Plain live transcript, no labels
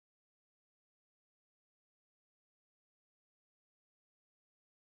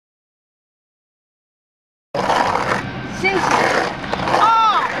Cincy.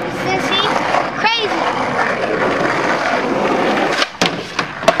 Oh, Cincy, crazy.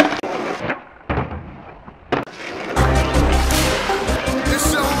 It's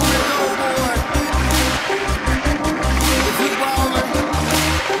your homie, no boy. If you ballin',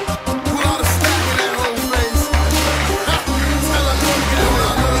 pull out a stack in that whole face. Tell her look at me,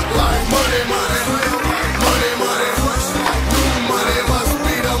 I look like money, money, money, money. New money must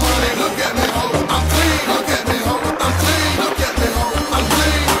be the money. Look at me, ho, I'm clean. Look at me, ho, I'm clean. Look at me, ho, I'm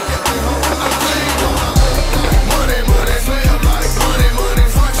clean. Look at me, ho, I'm clean. I look like money, money, smell like money, money.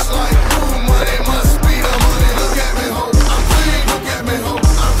 Fresh like new money must be the money. Look at me, ho, I'm clean. Look at me, ho,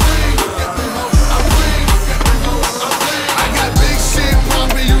 I'm clean. Look at me, ho, I'm clean. Look at me, ho, I'm clean. I got big shit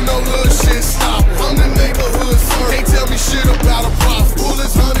poppin', you know little shit stop. I'm the neighborhood sir. Can't tell me shit about a pop. Pull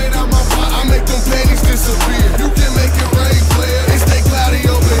this 100 out my pot, I make them panties disappear. You can make it rain, player. They stay cloudy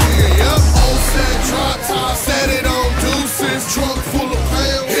over here. Yup, on set, drop top, set it on deuces. Trunk full of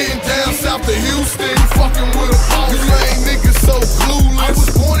pounds, heading down south to Houston. Fucking with a boss. You lame niggas so clueless. I was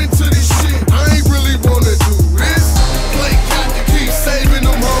born into